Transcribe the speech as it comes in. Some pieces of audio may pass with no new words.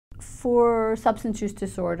for substance use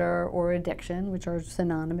disorder or addiction, which are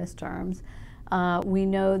synonymous terms, we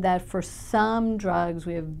know that for some drugs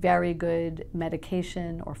we have very good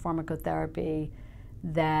medication or pharmacotherapy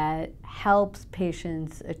that helps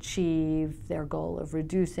patients achieve their goal of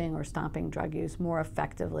reducing or stopping drug use more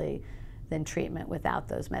effectively than treatment without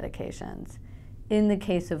those medications. In the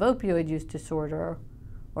case of opioid use disorder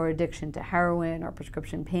or addiction to heroin or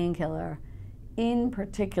prescription painkiller, in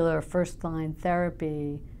particular, first-line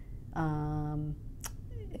therapy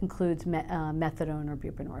includes methadone or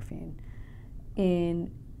buprenorphine. In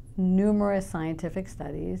numerous scientific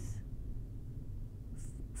studies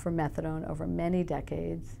for methadone over many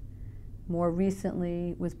decades, more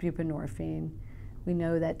recently with buprenorphine, we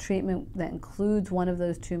know that treatment that includes one of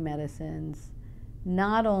those two medicines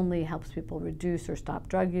not only helps people reduce or stop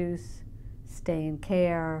drug use, stay in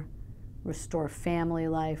care, restore family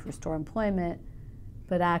life, restore employment,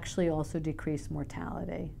 but actually also decrease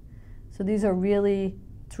mortality. So these are really,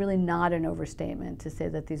 it's really not an overstatement to say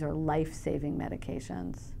that these are life-saving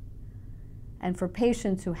medications. And for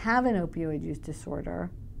patients who have an opioid use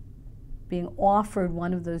disorder, being offered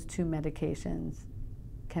one of those two medications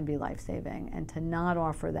can be life-saving, and to not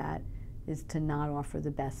offer that is to not offer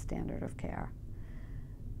the best standard of care.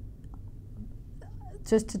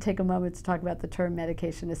 Just to take a moment to talk about the term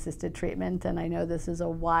medication-assisted treatment, and I know this is a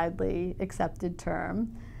widely accepted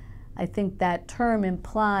term. I think that term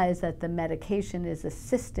implies that the medication is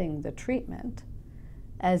assisting the treatment,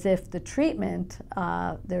 as if the treatment,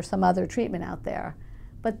 there's some other treatment out there.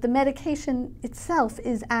 But the medication itself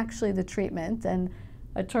is actually the treatment, and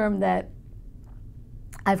a term that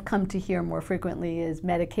I've come to hear more frequently is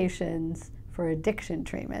medications for addiction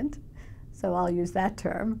treatment. So I'll use that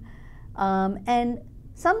term. And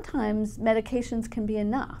sometimes medications can be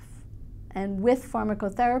enough. And with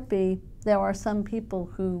pharmacotherapy, there are some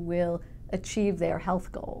people who will achieve their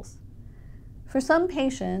health goals. For some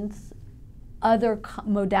patients, other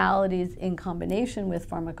modalities in combination with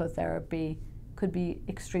pharmacotherapy could be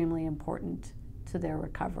extremely important to their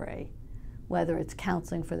recovery, whether it's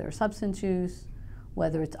counseling for their substance use,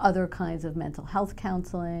 whether it's other kinds of mental health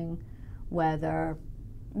counseling, whether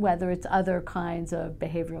it's other kinds of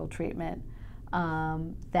behavioral treatment,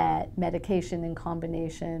 that medication in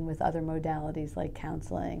combination with other modalities like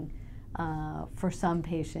counseling for some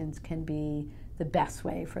patients can be the best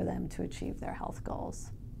way for them to achieve their health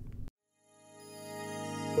goals.